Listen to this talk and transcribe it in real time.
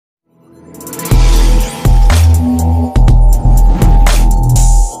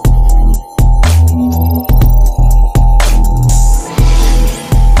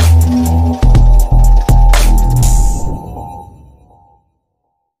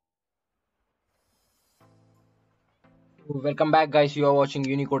Welcome back, guys. You are watching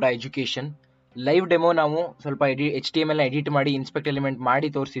Unicota Education. Live demo ನಾವು ಸ್ವಲ್ಪ HTML edit ಮಾಡಿ inspect element ಮಾಡಿ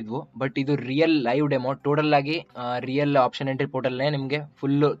ತೋರಿಸಿದ್ವು. But ಇದು ರಿಯಲ್ ಲೈವ್ ಡೆಮೋ, ಟೋಟಲ್ ಆಗಿ real option entry ಪೋರ್ಟಲ್ನೇ ನಿಮಗೆ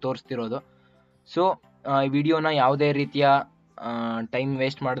full ತೋರಿಸ್ತಿರೋದು. So ಈ ವಿಡಿಯೋನ ಯಾವುದೇ ರೀತಿಯ ಟೈಮ್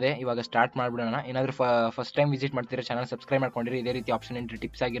ವೇಸ್ಟ್ ಮಾಡದೆ ಇವಾಗ ಸ್ಟಾರ್ಟ್ ಮಾಡಿಬಿಡೋಣ. ಏನಾದರೂ ಫಸ್ಟ್ ಟೈಮ್ ವಿಸಿಟ್ ಮಾಡ್ತೀರಾ ಚಾನಲ್ ಸಬ್ಸ್ಕ್ರೈಬ್ ಮಾಡ್ಕೊಂಡಿರಿ. ಇದೇ ರೀತಿ ಆಪ್ಷನ್ ಎಂಟ್ರಿ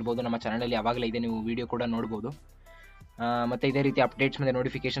ಟಿಪ್ಸ್ ಆಗಿರ್ಬೋದು ನಮ್ಮ ಚಾನಲಲ್ಲಿ ಯಾವಾಗಲೇ ಇದೆ, ನೀವು ವಿಡಿಯೋ ಕೂಡ ನೋಡ್ಬೋದು. ಮತ್ತು ಇದೇ ರೀತಿ ಅಪ್ಡೇಟ್ಸ್ ಮತ್ತು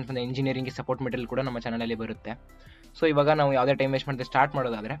ನೋಟಿಫಿಕೇಶನ್ಸ್ ಮತ್ತು ಇಂಜಿನಿಯರಿಂಗ್ಗೆ ಸಪೋರ್ಟ್ ಮೆಟೀರಿಯಲ್ ಕೂಡ ನಮ್ಮ ಚಾನಲಲ್ಲಿ ಬರುತ್ತೆ. ಸೊ ಇವಾಗ ನಾವು ಯಾವುದೇ ಟೈಮ್ ವೇಸ್ಟ್ ಮಾಡದೆ ಸ್ಟಾರ್ಟ್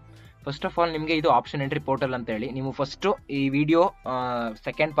ಮಾಡೋದಾದರೆ, ಫಸ್ಟ್ ಆಫ್ ಆಲ್ ನಿಮಗೆ ಇದು ಆಪ್ಷನ್ ಎಂಟ್ರಿ ಪೋರ್ಟಲ್ ಅಂತ ಹೇಳಿ, ನೀವು ಫಸ್ಟು ಈ ವಿಡಿಯೋ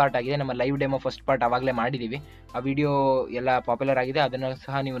ಸೆಕೆಂಡ್ ಪಾರ್ಟ್ ಆಗಿದೆ, ನಮ್ಮ ಲೈವ್ ಡೆಮೋ ಫಸ್ಟ್ ಪಾರ್ಟ್ ಆವಾಗಲೇ ಮಾಡಿದ್ದೀವಿ. ಆ ವಿಡಿಯೋ ಎಲ್ಲ ಪಾಪ್ಯುಲರ್ ಆಗಿದೆ, ಅದನ್ನು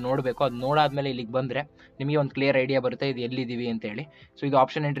ಸಹ ನೀವು ನೋಡಬೇಕು. ಅದು ನೋಡಾದ್ಮೇಲೆ ಇಲ್ಲಿಗೆ ಬಂದರೆ ನಿಮಗೆ ಒಂದು ಕ್ಲಿಯರ್ ಐಡಿಯಾ ಬರುತ್ತೆ ಇದು ಎಲ್ಲಿದ್ದೀವಿ ಅಂತೇಳಿ. ಸೊ ಇದು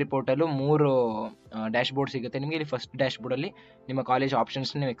ಆಪ್ಷನ್ ಎಂಟ್ರಿ ಪೋರ್ಟಲು 3 ಡ್ಯಾಶ್ ಬೋರ್ಡ್ ಸಿಗುತ್ತೆ ನಿಮಗೆ. ಇಲ್ಲಿ ಫಸ್ಟ್ ಡ್ಯಾಶ್ ಬೋರ್ಡಲ್ಲಿ ನಿಮ್ಮ ಕಾಲೇಜ್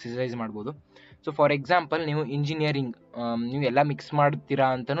ಆಪ್ಷನ್ಸ್ನ ನೀವು ಎಕ್ಸಸೈಸ್ ಮಾಡ್ಬೋದು. ಸೊ ಫಾರ್ ಎಕ್ಸಾಂಪಲ್ ನೀವು ಇಂಜಿನಿಯರಿಂಗ್ ನೀವು ಎಲ್ಲ ಮಿಕ್ಸ್ ಮಾಡ್ತೀರಾ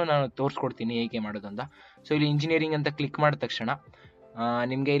ಅಂತಲೂ ನಾನು ತೋರಿಸ್ಕೊಡ್ತೀನಿ ಹೇಗೆ ಮಾಡೋದು ಅಂತ. ಸೊ ಇಲ್ಲಿ ಇಂಜಿನಿಯರಿಂಗ್ ಅಂತ ಕ್ಲಿಕ್ ಮಾಡಿದ ತಕ್ಷಣ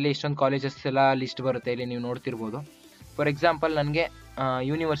ನಿಮಗೆ ಇಲ್ಲಿ ಇಷ್ಟೊಂದು ಕಾಲೇಜಸ್ ಎಲ್ಲ ಲಿಸ್ಟ್ ಬರುತ್ತೆ, ಇಲ್ಲಿ ನೀವು ನೋಡ್ತಿರ್ಬೋದು. ಫಾರ್ ಎಕ್ಸಾಂಪಲ್ ನನಗೆ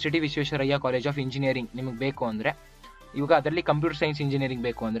university Visvesvaraya college of engineering ನಿಮಗೆ ಬೇಕು ಅಂದರೆ, ಇವಾಗ ಅದರಲ್ಲಿ ಕಂಪ್ಯೂಟರ್ ಸೈನ್ಸ್ ಇಂಜಿನಿಯರಿಂಗ್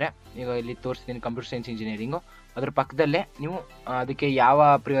ಬೇಕು ಅಂದರೆ, ಈಗ ಇಲ್ಲಿ ತೋರಿಸ್ತೀನಿ ಕಂಪ್ಯೂಟರ್ ಸೈನ್ಸ್ ಇಂಜಿನಿಯರಿಂಗು. ಅದ್ರ ಪಕ್ಕದಲ್ಲೇ ನೀವು ಅದಕ್ಕೆ ಯಾವ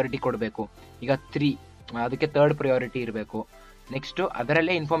ಪ್ರಿಯಾರಿಟಿ ಕೊಡಬೇಕು, ಈಗ 3 ಅದಕ್ಕೆ 3rd ಪ್ರಿಯಾರಿಟಿ ಇರಬೇಕು. ನೆಕ್ಸ್ಟು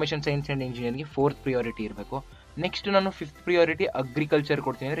ಅದರಲ್ಲೇ information science and ಇಂಜಿನಿಯರಿಂಗ್ಗೆ 4th priority ಇರಬೇಕು. ನೆಕ್ಸ್ಟ್ ನಾನು 5th ಪ್ರಿಯಾರಿಟಿ ಅಗ್ರಿಕಲ್ಚರ್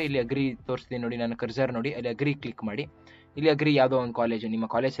ಕೊಡ್ತೀನಿ ಅಂದರೆ, ಇಲ್ಲಿ ಅಗ್ರಿ ತೋರಿಸ್ತೀನಿ ನೋಡಿ, ನಾನು ಕರ್ಸರ್ ನೋಡಿ, ಅಲ್ಲಿ ಅಗ್ರಿ ಕ್ಲಿಕ್ ಮಾಡಿ. ಇಲ್ಲಿ ಅಗ್ರಿ ಯಾವುದೋ ಒಂದು ಕಾಲೇಜು, ನಿಮ್ಮ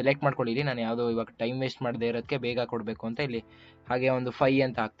ಕಾಲೇಜ್ ಸೆಲೆಕ್ಟ್ ಮಾಡ್ಕೊಳ್ಳಿ. ನಾನು ಯಾವುದೋ ಇವಾಗ ಟೈಮ್ ವೇಸ್ಟ್ ಮಾಡದೇ ಇರೋದಕ್ಕೆ ಬೇಗ ಕೊಡಬೇಕು ಅಂತ ಇಲ್ಲಿ ಹಾಗೆ ಒಂದು 5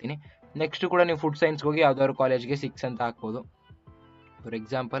 ಅಂತ ಹಾಕ್ತೀನಿ. ನೆಕ್ಸ್ಟು ಕೂಡ ನೀವು ಫುಡ್ ಸೈನ್ಸ್ಗೆ ಹೋಗಿ ಯಾವುದಾದ್ರು ಕಾಲೇಜ್ಗೆ 6 ಅಂತ ಹಾಕ್ಬೋದು. ಫಾರ್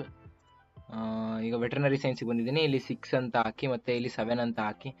ಎಕ್ಸಾಂಪಲ್ ಈಗ ವೆಟರ್ನರಿ ಸೈನ್ಸಿಗೆ ಬಂದಿದ್ದೀನಿ, ಇಲ್ಲಿ 6 ಅಂತ ಹಾಕಿ, ಮತ್ತು ಇಲ್ಲಿ 7 ಅಂತ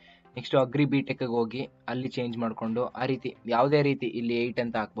ಹಾಕಿ. ನೆಕ್ಸ್ಟು ಅಗ್ರಿ BTechಗೆ ಹೋಗಿ ಅಲ್ಲಿ ಚೇಂಜ್ ಮಾಡಿಕೊಂಡು ಆ ರೀತಿ ಯಾವುದೇ ರೀತಿ ಇಲ್ಲಿ 8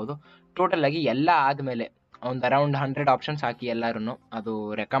 ಅಂತ ಹಾಕ್ಬೋದು. ಟೋಟಲ್ ಆಗಿ ಎಲ್ಲ ಆದಮೇಲೆ ಒಂದು ಅರೌಂಡ್ 100 ಆಪ್ಷನ್ಸ್ ಹಾಕಿ ಎಲ್ಲರೂ, ಅದು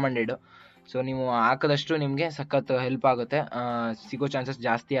ರೆಕಮೆಂಡೆಡು. ಸೊ ನೀವು ಹಾಕಿದಷ್ಟು ನಿಮಗೆ ಸಖತ್ ಹೆಲ್ಪ್ ಆಗುತ್ತೆ, ಸಿಗೋ ಚಾನ್ಸಸ್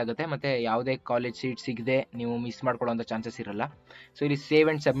ಜಾಸ್ತಿ ಆಗುತ್ತೆ, ಮತ್ತು ಯಾವುದೇ ಕಾಲೇಜ್ ಸೀಟ್ ಸಿಗದೆ ನೀವು ಮಿಸ್ ಮಾಡ್ಕೊಳ್ಳೋಂಥ ಚಾನ್ಸಸ್ ಇರಲ್ಲ. ಸೊ ಇಲ್ಲಿ ಸೇವ್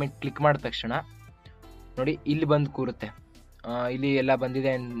ಆ್ಯಂಡ್ ಸಬ್ಮಿಟ್ ಕ್ಲಿಕ್ ಮಾಡಿದ ತಕ್ಷಣ ನೋಡಿ ಇಲ್ಲಿ ಬಂದು ಕೂರುತ್ತೆ. ಇಲ್ಲಿ ಎಲ್ಲ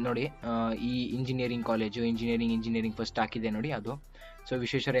ಬಂದಿದೆ ನೋಡಿ, ಈ ಇಂಜಿನಿಯರಿಂಗ್ ಕಾಲೇಜು ಇಂಜಿನಿಯರಿಂಗ್ ಫಸ್ಟ್ ಹಾಕಿದೆ ನೋಡಿ ಅದು. ಸೊ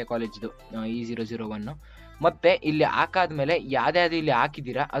ವಿಶ್ವೇಶ್ವರಯ್ಯ ಕಾಲೇಜ್ದು E001. ಮತ್ತು ಇಲ್ಲಿ ಹಾಕಾದ್ಮೇಲೆ ಯಾವ್ದು ಇಲ್ಲಿ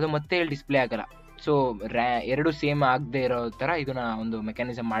ಹಾಕಿದ್ದೀರಾ ಅದು ಮತ್ತೆ ಇಲ್ಲಿ ಡಿಸ್ಪ್ಲೇ ಆಗಲ್ಲ. ಸೊ ಎರಡು ಸೇಮ್ ಆಗದೆ ಇರೋ ಥರ ಇದನ್ನ ಒಂದು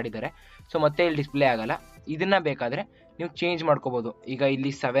ಮೆಕ್ಯಾನಿಸಮ್ ಮಾಡಿದ್ದಾರೆ. ಸೊ ಮತ್ತೆ ಇಲ್ಲಿ ಡಿಸ್ಪ್ಲೇ ಆಗಲ್ಲ. ಇದನ್ನು ಬೇಕಾದರೆ ನೀವು ಚೇಂಜ್ ಮಾಡ್ಕೋಬೋದು. ಈಗ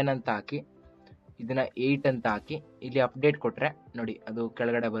ಇಲ್ಲಿ 7 ಅಂತ ಹಾಕಿ, ಇದನ್ನು 8 ಅಂತ ಹಾಕಿ, ಇಲ್ಲಿ ಅಪ್ಡೇಟ್ ಕೊಟ್ಟರೆ ನೋಡಿ ಅದು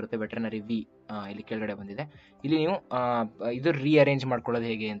ಕೆಳಗಡೆ ಬರುತ್ತೆ, ವೆಟರ್ನರಿ V ಇಲ್ಲಿ ಕೆಳಗಡೆ ಬಂದಿದೆ. ಇಲ್ಲಿ ನೀವು ಇದು ರೀಅರೇಂಜ್ ಮಾಡ್ಕೊಳ್ಳೋದು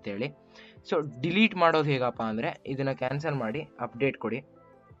ಹೇಗೆ ಅಂತೇಳಿ. ಸೊ ಡಿಲೀಟ್ ಮಾಡೋದು ಹೇಗಪ್ಪ ಅಂದರೆ, ಇದನ್ನು ಕ್ಯಾನ್ಸಲ್ ಮಾಡಿ ಅಪ್ಡೇಟ್ ಕೊಡಿ.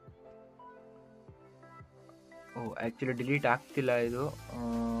 ಆ್ಯಕ್ಚುಲಿ ಡಿಲೀಟ್ ಆಗ್ತಿಲ್ಲ ಇದು,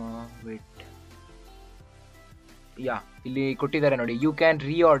 ವೇಟ್, ಇಲ್ಲಿ ಕೊಟ್ಟಿದ್ದಾರೆ ನೋಡಿ, you can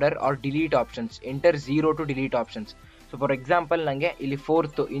reorder R delete options, enter 0 to delete options. So for example ನನಗೆ ಇಲ್ಲಿ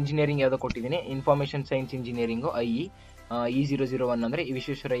 4th ಇಂಜಿನಿಯರಿಂಗ್ ಯಾವುದೋ ಕೊಟ್ಟಿದ್ದೀನಿ, ಇನ್ಫಾರ್ಮೇಷನ್ ಸೈನ್ಸ್ ಇಂಜಿನಿಯರಿಂಗು E001 ಅಂದರೆ ಈ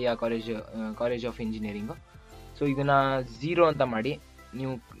Visvesvaraya college of engineering. So ಇದನ್ನು 0 ಅಂತ ಮಾಡಿ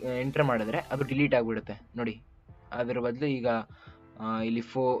ನೀವು ಎಂಟರ್ ಮಾಡಿದ್ರೆ ಅದು ಡಿಲೀಟ್ ಆಗಿಬಿಡುತ್ತೆ ನೋಡಿ. ಅದರ ಬದಲು ಈಗ ಇಲ್ಲಿ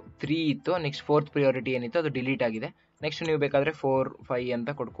 3 ಇತ್ತು, ನೆಕ್ಸ್ಟ್ 4th ಪ್ರಿಯಾರಿಟಿ ಏನಿತ್ತು ಅದು ಡಿಲೀಟ್ ಆಗಿದೆ. ನೆಕ್ಸ್ಟ್ ನೀವು ಬೇಕಾದರೆ 4, 5 ಅಂತ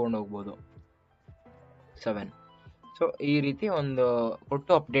ಕೊಟ್ಕೊಂಡು ಹೋಗ್ಬೋದು, 7. ಸೊ ಈ ರೀತಿ ಒಂದು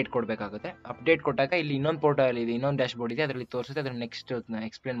ಕೊಟ್ಟು ಅಪ್ಡೇಟ್ ಕೊಡಬೇಕಾಗುತ್ತೆ. ಅಪ್ಡೇಟ್ ಕೊಟ್ಟಾಗ ಇಲ್ಲಿ ಇನ್ನೊಂದು ಪೋರ್ಟಲ್ ಇದೆ, ಇನ್ನೊಂದು ಡ್ಯಾಶ್ ಬೋರ್ಡ್ ಇದೆ, ಅದರಲ್ಲಿ ತೋರಿಸುತ್ತೆ. ಅದನ್ನು ನೆಕ್ಸ್ಟ್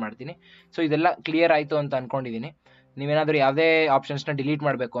ಎಕ್ಸ್ಪ್ಲೇನ್ ಮಾಡ್ತೀನಿ. ಸೊ ಇದೆಲ್ಲ ಕ್ಲಿಯರ್ ಆಯಿತು ಅಂತ ಅಂದ್ಕೊಂಡಿದ್ದೀನಿ. ನೀವೇನಾದರೂ ಯಾವುದೇ ಆಪ್ಷನ್ಸ್ನ ಡಿಲೀಟ್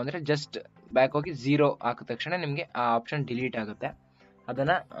ಮಾಡಬೇಕು ಅಂದರೆ ಜಸ್ಟ್ ಬ್ಯಾಕ್ ಹೋಗಿ 0 ಹಾಕಿದ ತಕ್ಷಣ ನಿಮಗೆ ಆ ಆಪ್ಷನ್ ಡಿಲೀಟ್ ಆಗುತ್ತೆ.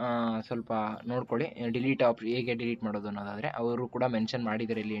 ಅದನ್ನು ಸ್ವಲ್ಪ ನೋಡ್ಕೊಳ್ಳಿ, ಹೇಗೆ ಡಿಲೀಟ್ ಮಾಡೋದು ಅನ್ನೋದಾದರೆ ಅವರು ಕೂಡ ಮೆನ್ಷನ್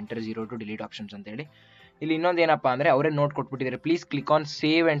ಮಾಡಿದ್ದಾರೆ ಇಲ್ಲಿ, ಎಂಟರ್ 0 to ಡಿಲೀಟ್ ಆಪ್ಷನ್ಸ್ ಅಂತೇಳಿ. ಇಲ್ಲಿ ಇನ್ನೊಂದು ಏನಪ್ಪ ಅಂದರೆ ಅವರೇ note ಕೊಟ್ಬಿಟ್ಟಿದ್ದಾರೆ, please click on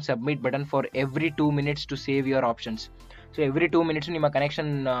save and submit button for every 2 minutes to save your options. So every 2 minutes ನಿಮ್ಮ ಕನೆಕ್ಷನ್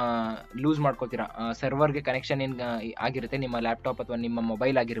ಲೂಸ್ ಮಾಡ್ಕೋತೀರಾ, ಸರ್ವರ್ಗೆ ಕನೆಕ್ಷನ್ ಏನು ಆಗಿರುತ್ತೆ, ನಿಮ್ಮ ಲ್ಯಾಪ್ಟಾಪ್ ಅಥವಾ ನಿಮ್ಮ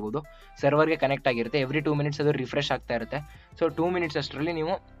ಮೊಬೈಲ್ ಆಗಿರ್ಬೋದು, ಸರ್ವರ್ಗೆ ಕನೆಕ್ಟ್ ಆಗಿರುತ್ತೆ. ಎವ್ರಿ 2 minutes ಅದು ರಿಫ್ರೆಶ್ ಆಗ್ತಾ ಇರುತ್ತೆ. ಸೊ 2 minutes ಅಷ್ಟರಲ್ಲಿ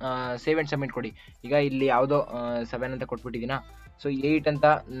ನೀವು ಸೇವ್ ಆ್ಯಂಡ್ ಸಬ್ಮಿಟ್ ಕೊಡಿ. ಈಗ ಇಲ್ಲಿ ಯಾವುದೋ 7 ಅಂತ ಕೊಟ್ಬಿಟ್ಟಿದ್ದೀನಾ, ಸೊ 8 ಅಂತ,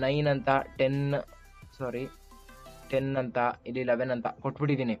 9 ಅಂತ, 10 ಅಂತ, ಇಲ್ಲಿ 11 ಅಂತ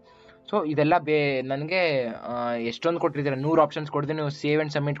ಕೊಟ್ಬಿಟ್ಟಿದ್ದೀನಿ. ಸೊ ಇದೆಲ್ಲ ನನಗೆ ಎಷ್ಟೊಂದು ಕೊಟ್ಟಿದ್ದೀರ, 100 ಆಪ್ಷನ್ಸ್ ಕೊಡಿದೆ, ನೀವು ಸೇವ್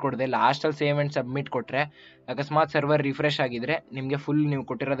ಆ್ಯಂಡ್ ಸಬ್ಮಿಟ್ ಕೊಡಿದೆ. ಲಾಸ್ಟಲ್ಲಿ ಸೇವ್ ಆ್ಯಂಡ್ ಸಬ್ಮಿಟ್ ಕೊಟ್ಟರೆ ಅಕಸ್ಮಾತ್ ಸರ್ವರ್ ರಿಫ್ರೆಶ್ ಆಗಿದ್ರೆ ನಿಮಗೆ ಫುಲ್ ನೀವು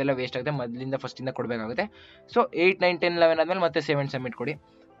ಕೊಟ್ಟಿರೋದೆಲ್ಲ ವೇಸ್ಟ್ ಆಗುತ್ತೆ, ಮೊದಲಿಂದ ಫಸ್ಟಿಂದ ಕೊಡಬೇಕಾಗುತ್ತೆ. ಸೊ 8, 9, 10, 11 ಆದಮೇಲೆ ಮತ್ತೆ ಸೇವ್ ಆ್ಯಂಡ್ ಸಬ್ಮಿಟ್ ಕೊಡಿ,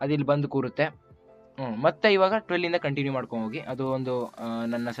 ಅದು ಇಲ್ಲಿ ಬಂದು ಕೂರುತ್ತೆ. ಮತ್ತೆ ಇವಾಗ 12ಇಂದ ಕಂಟಿನ್ಯೂ ಮಾಡ್ಕೊಂಡು ಹೋಗಿ, ಅದು ಒಂದು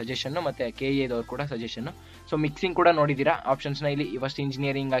ನನ್ನ ಸಜೆಷನ್ನು, ಮತ್ತು KEದವ್ರು ಕೂಡ ಸಜೆಷನ್ನು. ಸೊ ಮಿಕ್ಸಿಂಗ್ ಕೂಡ ನೋಡಿದ್ದೀರಾ ಆಪ್ಷನ್ಸ್ನ, ಇಲ್ಲಿ ಫಸ್ಟ್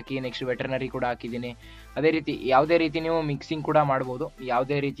ಇಂಜಿನಿಯರಿಂಗ್ ಹಾಕಿ, ನೆಕ್ಸ್ಟ್ ವೆಟರ್ನರಿ ಕೂಡ ಹಾಕಿದ್ದೀನಿ. ಅದೇ ರೀತಿ ಯಾವುದೇ ರೀತಿ ನೀವು ಮಿಕ್ಸಿಂಗ್ ಕೂಡ ಮಾಡ್ಬೋದು,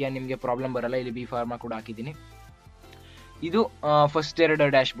 ಯಾವುದೇ ರೀತಿಯ ನಿಮಗೆ ಪ್ರಾಬ್ಲಮ್ ಬರಲ್ಲ. ಇಲ್ಲಿ B ಫಾರ್ಮಾ ಕೂಡ ಹಾಕಿದ್ದೀನಿ. ಇದು ಫಸ್ಟ್ 2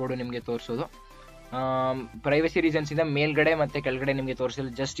 ಡ್ಯಾಶ್ ಬೋರ್ಡು ನಿಮಗೆ ತೋರಿಸೋದು. ಪ್ರೈವಸಿ ರೀಸನ್ಸಿಂದ ಮೇಲ್ಗಡೆ ಮತ್ತು ಕೆಳಗಡೆ ನಿಮಗೆ ತೋರಿಸಲು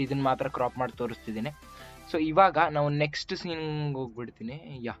ಜಸ್ಟ್ ಇದನ್ನು ಮಾತ್ರ ಕ್ರಾಪ್ ಮಾಡಿ ತೋರಿಸ್ತಿದ್ದೀನಿ. ಸೊ ಇವಾಗ ನಾವು ನೆಕ್ಸ್ಟ್ ಸೀನ್ಗೆ ಹೋಗ್ಬಿಡ್ತೀನಿ.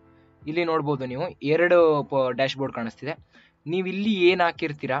 ಇಲ್ಲಿ ನೋಡ್ಬೋದು ನೀವು 2 ಡ್ಯಾಶ್ ಬೋರ್ಡ್ ಕಾಣಿಸ್ತಿದೆ. ನೀವು ಇಲ್ಲಿ ಏನು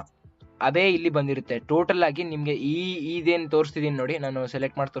ಹಾಕಿರ್ತೀರಾ ಅದೇ ಇಲ್ಲಿ ಬಂದಿರುತ್ತೆ. ಟೋಟಲ್ ಆಗಿ ನಿಮಗೆ ಇದೇನು ತೋರಿಸ್ತಿದ್ದೀನಿ ನೋಡಿ, ನಾನು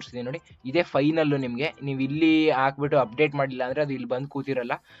ಸೆಲೆಕ್ಟ್ ಮಾಡಿ ತೋರಿಸ್ತಿದ್ದೀನಿ ನೋಡಿ, ಇದೇ ಫೈನಲ್ಲು. ನಿಮಗೆ ನೀವು ಇಲ್ಲಿ ಹಾಕ್ಬಿಟ್ಟು ಅಪ್ಡೇಟ್ ಮಾಡಿಲ್ಲ ಅಂದರೆ ಅದು ಇಲ್ಲಿ ಬಂದು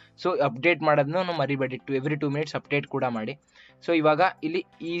ಕೂತಿರಲ್ಲ. ಸೊ ಅಪ್ಡೇಟ್ ಮಾಡೋದನ್ನು ಮರಿಬೇಡಿ, ಎವ್ರಿ 2 ಮಿನಿಟ್ಸ್ ಅಪ್ಡೇಟ್ ಕೂಡ ಮಾಡಿ. ಸೊ ಇವಾಗ ಇಲ್ಲಿ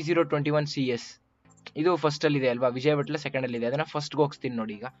E021CS ಇದು ಫಸ್ಟಲ್ಲಿದೆ ಅಲ್ವಾ, ವಿಜಯ ವಿಟ್ಲ ಸೆಕೆಂಡಲ್ಲಿದೆ. ಅದನ್ನು ಫಸ್ಟ್ಗೆ ಹೋಗಿಸ್ತೀನಿ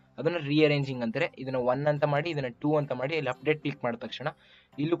ನೋಡಿ. ಈಗ ಅದನ್ನು ರೀಅರೇಂಜಿಂಗ್ ಅಂತಾರೆ. ಇದನ್ನು 1 ಅಂತ ಮಾಡಿ, ಇದನ್ನು 2 ಅಂತ ಮಾಡಿ, ಇಲ್ಲಿ ಅಪ್ಡೇಟ್ ಕ್ಲಿಕ್ ಮಾಡಿದ ತಕ್ಷಣ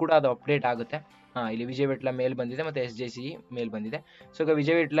ಇಲ್ಲೂ ಕೂಡ ಅದು ಅಪ್ಡೇಟ್ ಆಗುತ್ತೆ. ಇಲ್ಲಿ ವಿಜಯ ವಿಟ್ಲ ಮೇಲ್ ಬಂದಿದೆ ಮತ್ತು SJCE ಮೇಲ್ ಬಂದಿದೆ. ಸೊ ಈಗ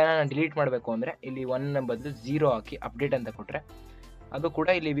ವಿಜಯ ವಿಟ್ಲನ ನಾನು ಡಿಲೀಟ್ ಮಾಡಬೇಕು ಅಂದರೆ ಇಲ್ಲಿ 1 ಬದಲು 0 ಹಾಕಿ ಅಪ್ಡೇಟ್ ಅಂತ ಕೊಟ್ಟರೆ ಅದು ಕೂಡ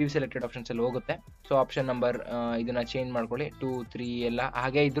ಇಲ್ಲಿ ವ್ಯೂ ಸೆಲೆಕ್ಟೆಡ್ ಆಪ್ಷನ್ಸಲ್ಲಿ ಹೋಗುತ್ತೆ. ಸೊ ಆಪ್ಷನ್ ನಂಬರ್ ಇದನ್ನು ಚೇಂಜ್ ಮಾಡ್ಕೊಳ್ಳಿ, 2, 3 ಎಲ್ಲ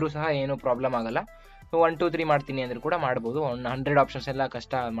ಹಾಗೆ ಇದ್ರೂ ಸಹ ಏನೂ ಪ್ರಾಬ್ಲಮ್ ಆಗಲ್ಲ. ಸೊ 1, 2, 3 ಮಾಡ್ತೀನಿ ಅಂದ್ರೆ ಕೂಡ ಮಾಡ್ಬೋದು. 100 ಆಪ್ಷನ್ಸ್ ಎಲ್ಲ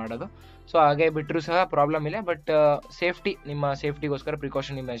ಕಷ್ಟ ಮಾಡೋದು. ಸೊ ಹಾಗೆ ಬಿಟ್ಟರೂ ಸಹ ಪ್ರಾಬ್ಲಮ್ ಇಲ್ಲ. ಬಟ್ ಸೇಫ್ಟಿ, ನಿಮ್ಮ ಸೇಫ್ಟಿಗೋಸ್ಕರ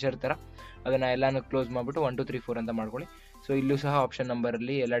ಪ್ರಿಕಾಷನ್ ಮೆಷರ್ ಥರ ಅದನ್ನು ಎಲ್ಲನೂ ಕ್ಲೋಸ್ ಮಾಡಿಬಿಟ್ಟು 1, 2, 3, 4 ಅಂತ ಮಾಡ್ಕೊಳ್ಳಿ. ಸೊ ಇಲ್ಲೂ ಸಹ ಆಪ್ಷನ್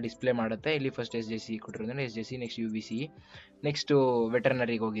ನಂಬರಲ್ಲಿ ಎಲ್ಲ ಡಿಸ್ಪ್ಲೇ ಮಾಡುತ್ತೆ. ಇಲ್ಲಿ first SJCE ಕೊಟ್ಟಿರೋದ್ರೆ SJCE, next UBCE, next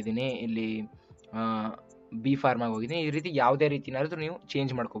ವೆಟರ್ನರಿಗೆ ಹೋಗಿದ್ದೀನಿ, ಇಲ್ಲಿ B ಫಾರ್ಮಾಗಿ ಹೋಗಿದ್ದೀನಿ. ಈ ರೀತಿ ಯಾವುದೇ ರೀತಿನಾದ್ರೂ ನೀವು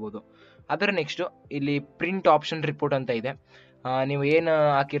ಚೇಂಜ್ ಮಾಡ್ಕೋಬೋದು. ಅದರ ನೆಕ್ಸ್ಟು ಇಲ್ಲಿ ಪ್ರಿಂಟ್ ಆಪ್ಷನ್ ರಿಪೋರ್ಟ್ ಅಂತ ಇದೆ. ನೀವು ಏನು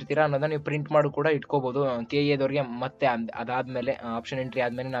ಹಾಕಿರ್ತೀರಾ ಅನ್ನೋದನ್ನ ನೀವು ಪ್ರಿಂಟ್ ಮಾಡಿ ಕೂಡ ಇಟ್ಕೋಬೋದು. KEದವ್ರಿಗೆ ಮತ್ತೆ ಅದಾದಮೇಲೆ ಆಪ್ಷನ್ ಎಂಟ್ರಿ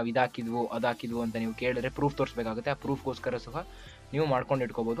ಆದಮೇಲೆ ನಾವು ಇದು ಹಾಕಿದ್ವು ಅಂತ ನೀವು ಕೇಳಿದ್ರೆ ಪ್ರೂಫ್ ತೋರಿಸ್ಬೇಕಾಗುತ್ತೆ. ಆ ಪ್ರೂಫ್ಗೋಸ್ಕರ ಸಹ ನೀವು ಮಾಡ್ಕೊಂಡು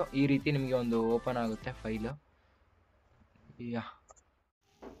ಇಟ್ಕೋಬೋದು. ಈ ರೀತಿ ನಿಮಗೆ ಒಂದು ಓಪನ್ ಆಗುತ್ತೆ file.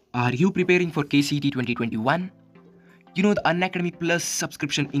 Are you preparing for KCET 2021? You know, the Unacademy Plus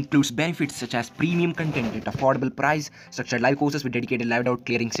subscription includes benefits such as premium content at affordable price, structured live courses with dedicated live doubt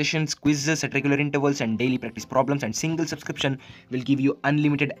clearing sessions, quizzes at regular intervals, and daily practice problems. And single subscription will give you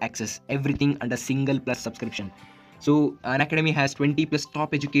unlimited access, everything under single plus subscription. So Unacademy has 20 plus top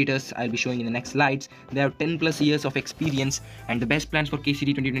educators. I'll be showing in the next slides. They have 10 plus years of experience, and the best plans for KCET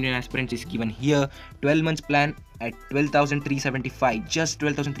 2021 aspirants is given here. 12 months plan at 12,375, just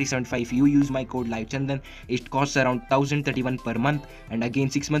 12,375. If you use my code LIVECHANDAN, it costs around 1,031 per month. And again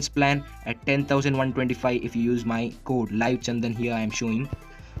 6 months plan at 10,125 if you use my code LIVECHANDAN. Here I am showing.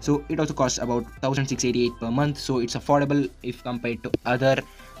 So it also costs about 1,688 per month. So it's affordable if compared to other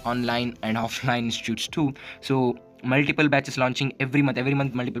online and offline institutes too. So multiple batches launching every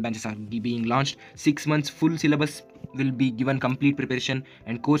month multiple batches are being launched. 6 months full syllabus will be given, complete preparation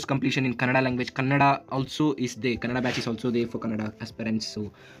and course completion in Kannada language. Kannada also is there. Kannada batch is also there for Kannada aspirants, so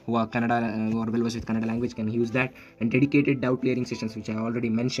who are Kannada who are well versed with Kannada language can use that. And dedicated doubt clearing sessions, which I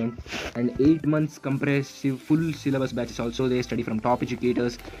already mentioned. And 8 months comprehensive full syllabus batch is also there. Study from top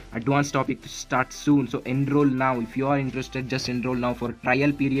educators. Advanced topic starts soon, so enroll now. If you are interested, just enroll now. For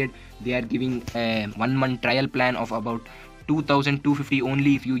trial period, they are giving a 1 month trial plan of about 2,250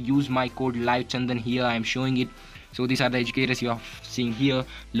 only if you use my code LIVECHANDAN. Here I am showing it. So these are the educators you are seeing here.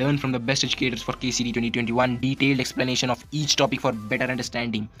 Learn from the best educators for KCET 2021. Detailed explanation of each topic for better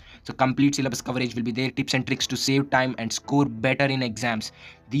understanding. So complete syllabus coverage will be there. Tips and tricks to save time and score better in exams.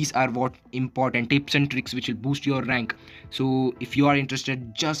 These are what important tips and tricks which will boost your rank. So if you are interested,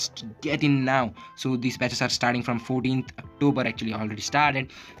 just get in now. So these batches are starting from 14th October, actually already started.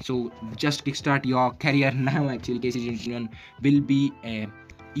 So just kickstart your career now. Actually KCET 2021 will be a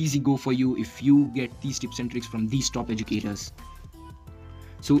easy go for you if you get these tips and tricks from these top educators.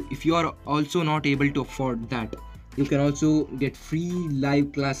 So if you are also not able to afford that, you can also get free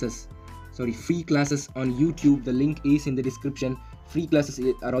classes on YouTube. The link is in the description. Free classes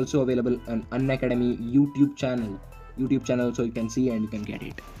are also available on Unacademy YouTube channel, so you can see and you can get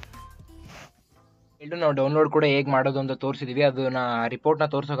it. ನಾವು download ಕೂಡ ಹೇಗೆ ಮಾಡೋದು ಅಂತ ತೋರಿಸಿದ್ದೀವಿ. ಅದನ್ನ ರಿಪೋರ್ಟ್ನ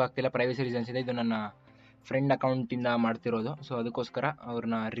ತೋರ್ಸೋಕ್ಕಾಗ್ತಿಲ್ಲ, privacy reasons ಇದೆ. ಇದು ನನ್ನ friend ಅಕೌಂಟಿಂದ ಮಾಡ್ತಿರೋದು. ಸೊ ಅದಕ್ಕೋಸ್ಕರ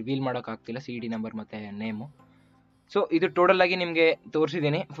ಅವ್ರನ್ನ ರಿವೀಲ್ ಮಾಡೋಕ್ಕಾಗ್ತಿಲ್ಲ, CD ನಂಬರ್ ಮತ್ತು ನೇಮು. ಸೊ ಇದು ಟೋಟಲ್ ಆಗಿ ನಿಮಗೆ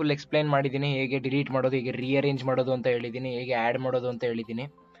ತೋರಿಸಿದ್ದೀನಿ, ಫುಲ್ ಎಕ್ಸ್ಪ್ಲೈನ್ ಮಾಡಿದ್ದೀನಿ. ಹೇಗೆ ಡಿಲೀಟ್ ಮಾಡೋದು, ಹೇಗೆ ರೀಅರೇಂಜ್ ಮಾಡೋದು ಅಂತ ಹೇಳಿದ್ದೀನಿ, ಹೇಗೆ ಆ್ಯಡ್ ಮಾಡೋದು ಅಂತ ಹೇಳಿದ್ದೀನಿ.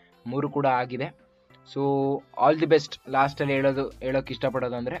 3 ಕೂಡ ಆಗಿದೆ. So all the best. ಲಾಸ್ಟಲ್ಲಿ ಹೇಳೋಕ್ಕೆ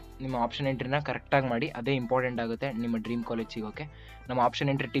ಇಷ್ಟಪಡೋದು ಅಂದರೆ ನಿಮ್ಮ ಆಪ್ಷನ್ ಎಂಟ್ರಿನ ಕರೆಕ್ಟಾಗಿ ಮಾಡಿ, ಅದೇ ಇಂಪಾರ್ಟೆಂಟ್ ಆಗುತ್ತೆ ನಿಮ್ಮ ಡ್ರೀಮ್ ಕಾಲೇಜ್ ಸಿಗೋಕ್ಕೆ. ನಮ್ಮ ಆಪ್ಷನ್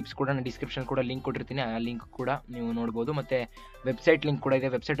ಎಂಟ್ರಿ ಟಿಪ್ಸ್ ಕೂಡ ನಾನು ಡಿಸ್ಕ್ರಿಪ್ಷನ್ ಕೂಡ ಲಿಂಕ್ ಕೊಟ್ಟಿರ್ತೀನಿ, ಆ ಲಿಂಕ್ ಕೂಡ ನೀವು ನೋಡ್ಬೋದು. ಮತ್ತು ವೆಬ್ಸೈಟ್ ಲಿಂಕ್ ಕೂಡ ಇದೆ.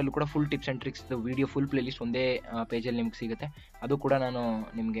 ವೆಬ್ಸೈಟಲ್ಲೂ ಕೂಡ full tips and tricks video full playlist ಒಂದೇ ಪೇಜಲ್ಲಿ ನಿಮ್ಗೆ ಸಿಗುತ್ತೆ. ಅದು ಕೂಡ ನಾನು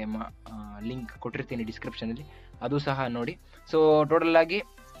ನಿಮಗೆ ಲಿಂಕ್ ಕೊಟ್ಟಿರ್ತೀನಿ ಡಿಸ್ಕ್ರಿಪ್ಷನಲ್ಲಿ, ಅದು ಸಹ ನೋಡಿ. ಸೊ ಟೋಟಲ್ ಆಗಿ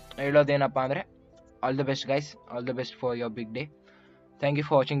ಹೇಳೋದೇನಪ್ಪ ಅಂದರೆ all the best guys, all the best for your big day. Thank you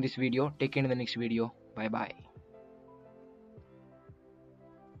for watching this video. Take care in the next video. Bye bye.